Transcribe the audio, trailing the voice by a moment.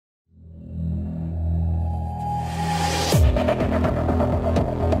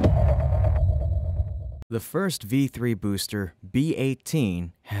The first V3 booster,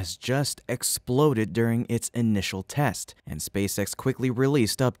 B-18, has just exploded during its initial test, and SpaceX quickly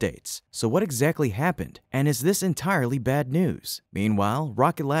released updates. So what exactly happened? And is this entirely bad news? Meanwhile,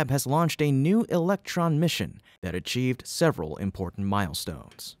 Rocket Lab has launched a new Electron mission that achieved several important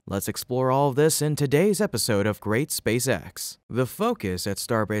milestones. Let's explore all of this in today's episode of Great SpaceX. The focus at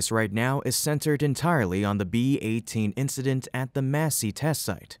Starbase right now is centered entirely on the B-18 incident at the Massey Test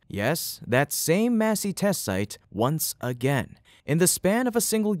Site. Yes, that same Massey Test Site once again. In the span of a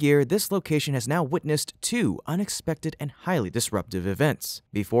single year, this location has now witnessed two unexpected and highly disruptive events.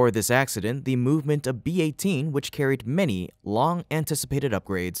 Before this accident, the movement of B-18, which carried many long-anticipated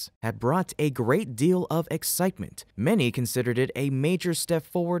upgrades, had brought a great deal of excitement. Many considered it a major step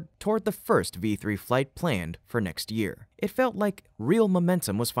forward toward the first V3 flight planned for next year. It felt like real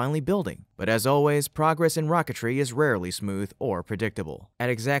momentum was finally building. But as always, progress in rocketry is rarely smooth or predictable. At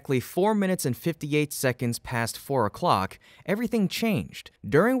exactly 4 minutes and 58 seconds past 4 o'clock, everything changed.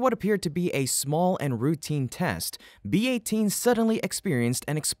 During what appeared to be a small and routine test, B-18 suddenly experienced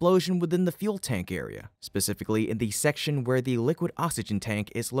an explosion within the fuel tank area, specifically in the section where the liquid oxygen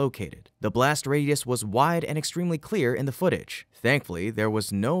tank is located. The blast radius was wide and extremely clear in the footage. Thankfully, there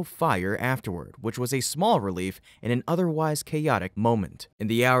was no fire afterward, which was a small relief in an otherwise chaotic moment. In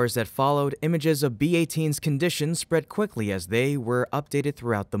the hours that followed, images of B-18's condition spread quickly as they were updated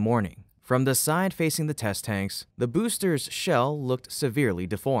throughout the morning. From the side facing the test tanks, the booster's shell looked severely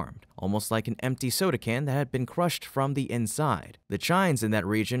deformed, almost like an empty soda can that had been crushed from the inside. The chines in that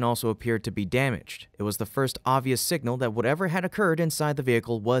region also appeared to be damaged. It was the first obvious signal that whatever had occurred inside the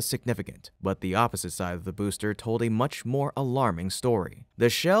vehicle was significant. But the opposite side of the booster told a much more alarming story. The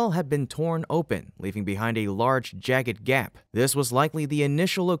shell had been torn open, leaving behind a large, jagged gap. This was likely the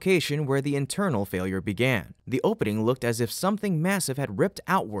initial location where the internal failure began. The opening looked as if something massive had ripped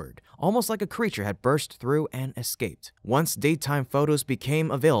outward, almost like a creature had burst through and escaped. Once daytime photos became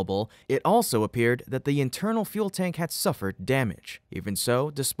available, it also appeared that the internal fuel tank had suffered damage. Even so,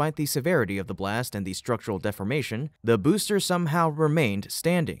 despite the severity of the blast and the structural deformation, the booster somehow remained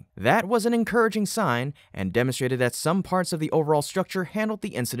standing. That was an encouraging sign and demonstrated that some parts of the overall structure handled the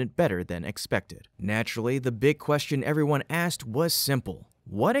incident better than expected. Naturally, the big question everyone asked was simple.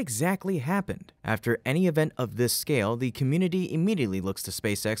 What exactly happened? After any event of this scale, the community immediately looks to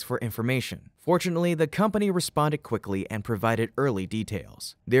SpaceX for information. Fortunately, the company responded quickly and provided early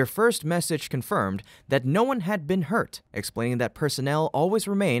details. Their first message confirmed that no one had been hurt, explaining that personnel always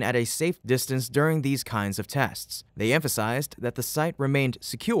remain at a safe distance during these kinds of tests. They emphasized that the site remained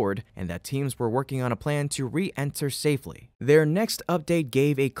secured and that teams were working on a plan to re-enter safely. Their next update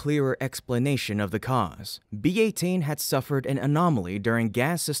gave a clearer explanation of the cause. B-18 had suffered an anomaly during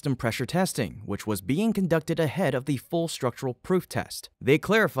gas system pressure testing, which was being conducted ahead of the full structural proof test. They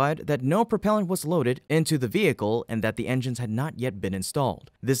clarified that no propellant was loaded into the vehicle and that the engines had not yet been installed.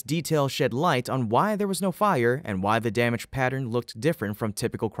 This detail shed light on why there was no fire and why the damage pattern looked different from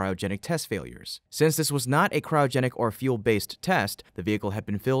typical cryogenic test failures. Since this was not a cryogenic or fuel-based test, the vehicle had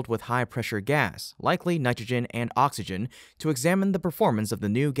been filled with high-pressure gas, likely nitrogen and oxygen, to examine the performance of the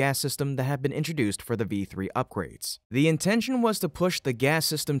new gas system that had been introduced for the V3 upgrades. The intention was to push the gas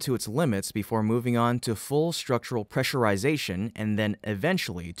system to its limits before moving on to full structural pressurization and then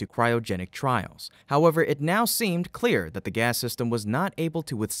eventually to cryogenic trials. However, it now seemed clear that the gas system was not able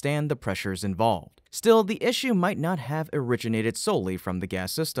to withstand the pressures involved. Still, the issue might not have originated solely from the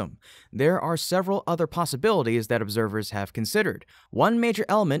gas system. There are several other possibilities that observers have considered. One major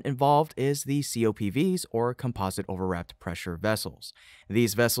element involved is the COPVs, or composite overwrapped pressure vessels.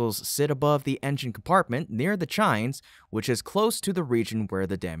 These vessels sit above the engine compartment near the chines, which is close to the region where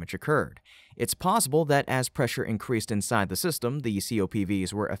the damage occurred. It's possible that as pressure increased inside the system, the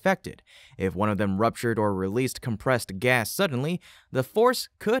COPVs were affected. If one of them ruptured or released compressed gas suddenly, the force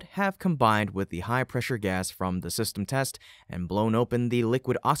could have combined with the high-pressure gas from the system test and blown open the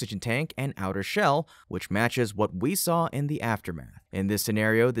liquid oxygen tank and outer shell, which matches what we saw in the aftermath. In this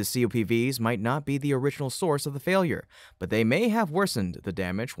scenario, the COPVs might not be the original source of the failure, but they may have worsened the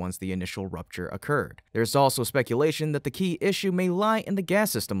damage once the initial rupture occurred. There's also speculation that the key issue may lie in the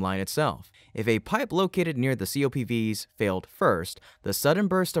gas system line itself. If a pipe located near the COPVs failed first, the sudden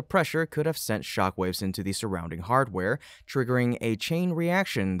burst of pressure could have sent shockwaves into the surrounding hardware, triggering a chain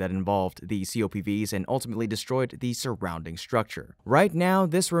reaction that involved the COPV UAVs and ultimately destroyed the surrounding structure. Right now,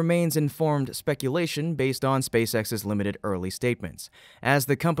 this remains informed speculation based on SpaceX's limited early statements. As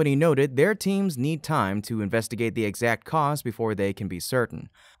the company noted, their teams need time to investigate the exact cause before they can be certain.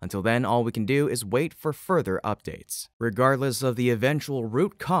 Until then, all we can do is wait for further updates. Regardless of the eventual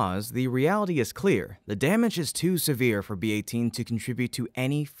root cause, the reality is clear. The damage is too severe for B-18 to contribute to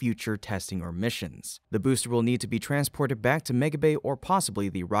any future testing or missions. The booster will need to be transported back to Mega Bay or possibly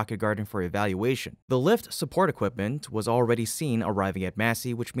the Rocket Garden for evaluation. The lift support equipment was already seen arriving at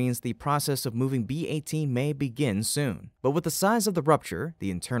Massey, which means the process of moving B-18 may begin soon. But with the size of the rupture,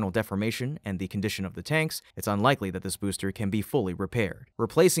 the internal deformation, and the condition of the tanks, it's unlikely that this booster can be fully repaired.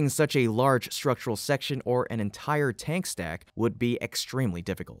 Replacing such a large structural section or an entire tank stack would be extremely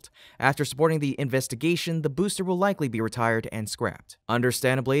difficult. After supporting the investigation, the booster will likely be retired and scrapped.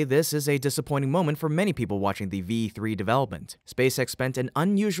 Understandably, this is a disappointing moment for many people watching the V3 development. SpaceX spent an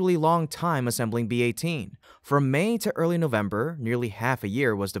unusually long time assembling B-18. From May to early November, nearly half a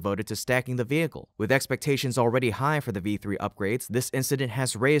year was devoted to stacking the vehicle. With expectations already high for the V3 upgrades, this incident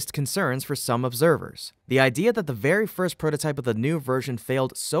has raised concerns for some observers. The idea that the very first prototype of the new version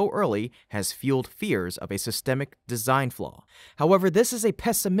failed so early has fueled fears of a systemic design flaw. However, this is a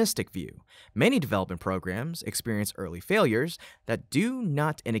pessimistic view. Many development programs experience early failures that do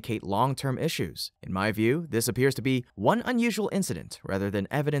not indicate long-term issues. In my view, this appears to be one unusual incident rather than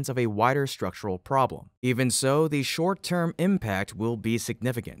evidence of a wider structural problem. Even so, the short-term impact will be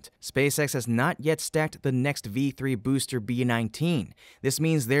significant. SpaceX has not yet stacked the next V3 booster B-19. This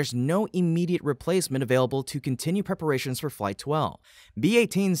means there's no immediate replacement available to continue preparations for Flight 12.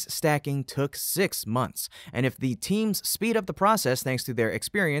 B-18's stacking took 6 months, and if the teams speed up the process thanks to their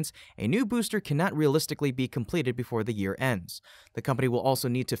experience, a new booster cannot realistically be completed before the year ends. The company will also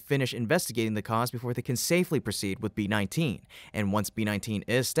need to finish investigating the cause before they can safely proceed with B-19, and once B-19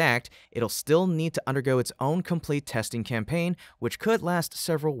 is stacked, it'll still need to undergo its own complete testing campaign, which could last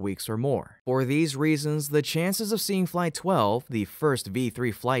several weeks or more. For these reasons, the chances of seeing Flight 12, the first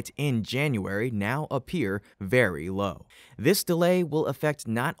V3 flight in January, now appear very low. This delay will affect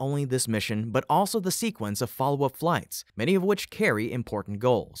not only this mission, but also the sequence of follow-up flights, many of which carry important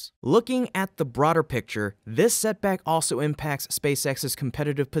goals. Looking at the broader picture, this setback also impacts SpaceX's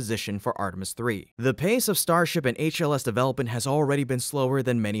competitive position for Artemis 3. The pace of Starship and HLS development has already been slower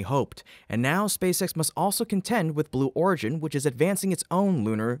than many hoped, and now SpaceX must also contend with Blue Origin, which is advancing its own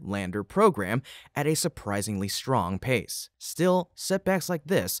lunar lander program at a surprisingly strong pace. Still, setbacks like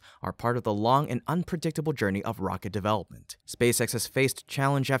this are part of the long and unpredictable journey of rocket development. SpaceX has faced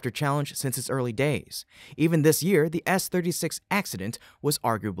challenge after challenge since its early days. Even this year, the S-36 accident was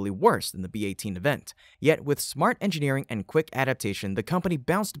arguably worse than the B-18 event. Yet, with smart engineering and quick adaptation, the company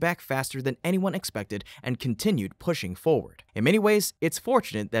bounced back faster than anyone expected and continued pushing forward. In many ways, it's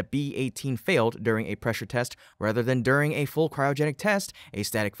fortunate that B-18 failed during a pressure test rather than during a full cryogenic test, a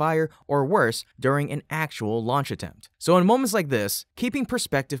static fire, or worse, during an actual launch attempt. So in moments like this, keeping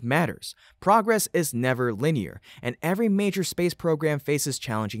perspective matters. Progress is never linear, and every major space program faces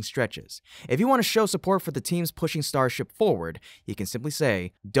challenging stretches. If you want to show support for the teams pushing Starship forward, you can simply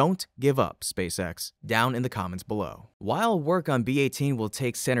say, "Don't give up, SpaceX," down in the comments below. While work on B-18 will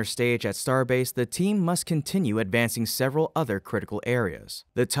take center stage at Starbase, the team must continue advancing several other critical areas.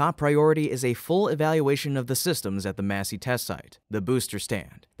 The top priority is a full evaluation of the systems at the Massey Test Site, the booster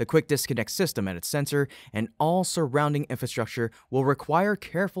stand, the quick disconnect system at its sensor, and all surrounding infrastructure will require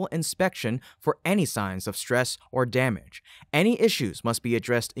careful inspection for any signs of stress or damage. Any issues must be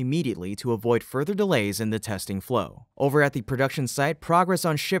addressed immediately to avoid further delays in the testing flow. Over at the production site, progress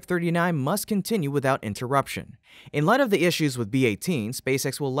on Ship 39 must continue without interruption. In light of the issues with B-18,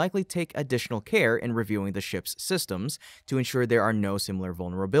 SpaceX will likely take additional care in reviewing the ship's systems to ensure there are no similar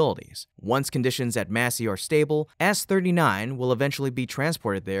vulnerabilities. Once conditions at Massey are stable, S-39 will eventually be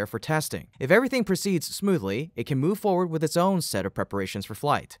transported there for testing. If everything proceeds smoothly, it can move forward with its own set of preparations for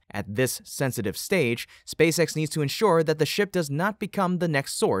flight. At this sensitive stage, SpaceX needs to ensure that the ship does not become the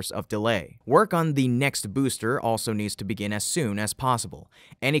next source of delay. Work on the next booster also needs to begin as soon as possible.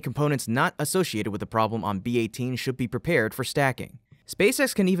 Any components not associated with the problem on B-18 should be prepared for stacking.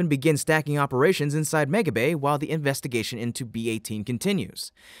 SpaceX can even begin stacking operations inside Mega Bay while the investigation into B-18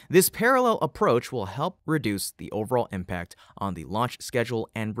 continues. This parallel approach will help reduce the overall impact on the launch schedule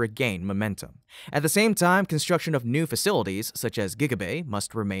and regain momentum. At the same time, construction of new facilities, such as Gigabay,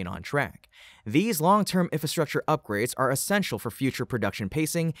 must remain on track. These long-term infrastructure upgrades are essential for future production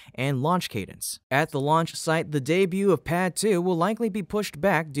pacing and launch cadence. At the launch site, the debut of Pad 2 will likely be pushed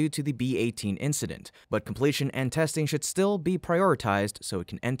back due to the B-18 incident, but completion and testing should still be prioritized so it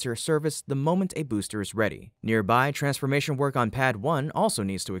can enter service the moment a booster is ready. Nearby, transformation work on Pad 1 also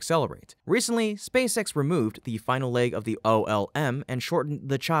needs to accelerate. Recently, SpaceX removed the final leg of the OLM and shortened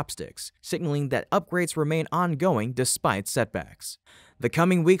the chopsticks, signaling that upgrades remain ongoing despite setbacks. The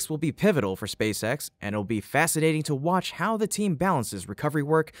coming weeks will be pivotal for SpaceX, and it'll be fascinating to watch how the team balances recovery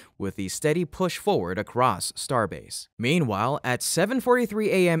work with the steady push forward across Starbase. Meanwhile, at 7:43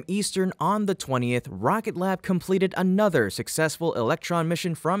 a.m. Eastern on the 20th, Rocket Lab completed another successful Electron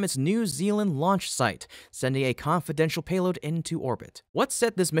mission from its New Zealand launch site, sending a confidential payload into orbit. What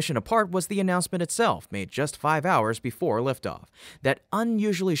set this mission apart was the announcement itself, made just 5 hours before liftoff. That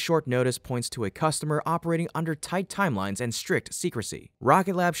unusually short notice points to a customer operating under tight timelines and strict secrecy.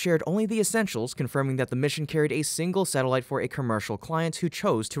 Rocket Lab shared only the essentials, confirming that the mission carried a single satellite for a commercial client who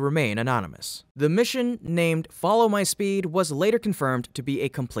chose to remain anonymous. The mission, named Follow My Speed, was later confirmed to be a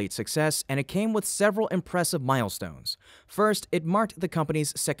complete success, and it came with several impressive milestones. First, it marked the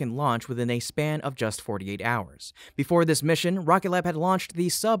company's second launch within a span of just 48 hours. Before this mission, Rocket Lab had launched the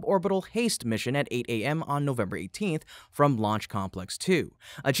suborbital HASTE mission at 8 a.m. on November 18th from Launch Complex 2.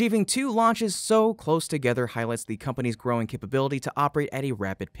 Achieving 2 launches so close together highlights the company's growing capability to operate at a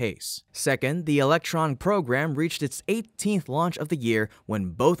rapid pace. Second, the Electron program reached its 18th launch of the year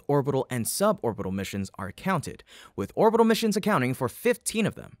when both orbital and suborbital missions are counted, with orbital missions accounting for 15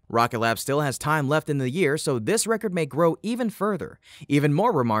 of them. Rocket Lab still has time left in the year, so this record may grow even further. Even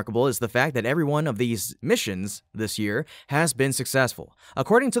more remarkable is the fact that every one of these missions this year has been successful.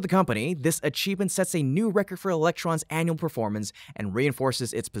 According to the company, this achievement sets a new record for Electron's annual performance and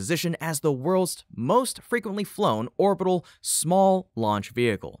reinforces its position as the world's most frequently flown orbital small launch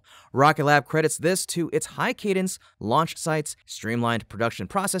vehicle. Rocket Lab credits this to its high-cadence launch sites, streamlined production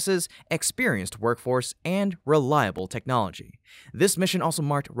processes, experienced workforce, and reliable technology. This mission also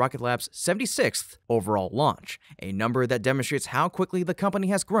marked Rocket Lab's 76th overall launch, a number that demonstrates how quickly the company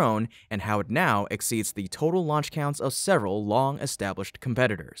has grown and how it now exceeds the total launch counts of several long-established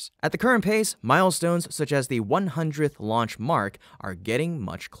competitors. At the current pace, milestones such as the 100th launch mark are getting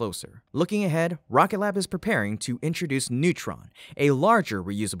much closer. Looking ahead, Rocket Lab is preparing to introduce Neutron, a larger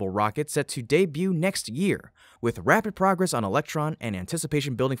reusable rocket set to debut next year. With rapid progress on Electron and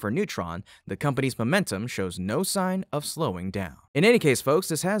anticipation building for Neutron, the company's momentum shows no sign of slowing down. In any case, folks,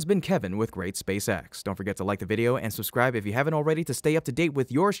 this has been Kevin with Great SpaceX. Don't forget to like the video and subscribe if you haven't already to stay up to date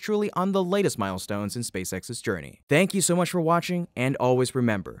with yours truly on the latest milestones in SpaceX's journey. Thank you so much for watching, and always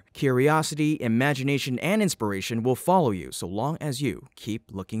remember, curiosity, imagination, and inspiration will follow you so long as you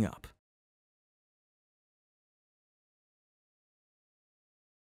keep looking up.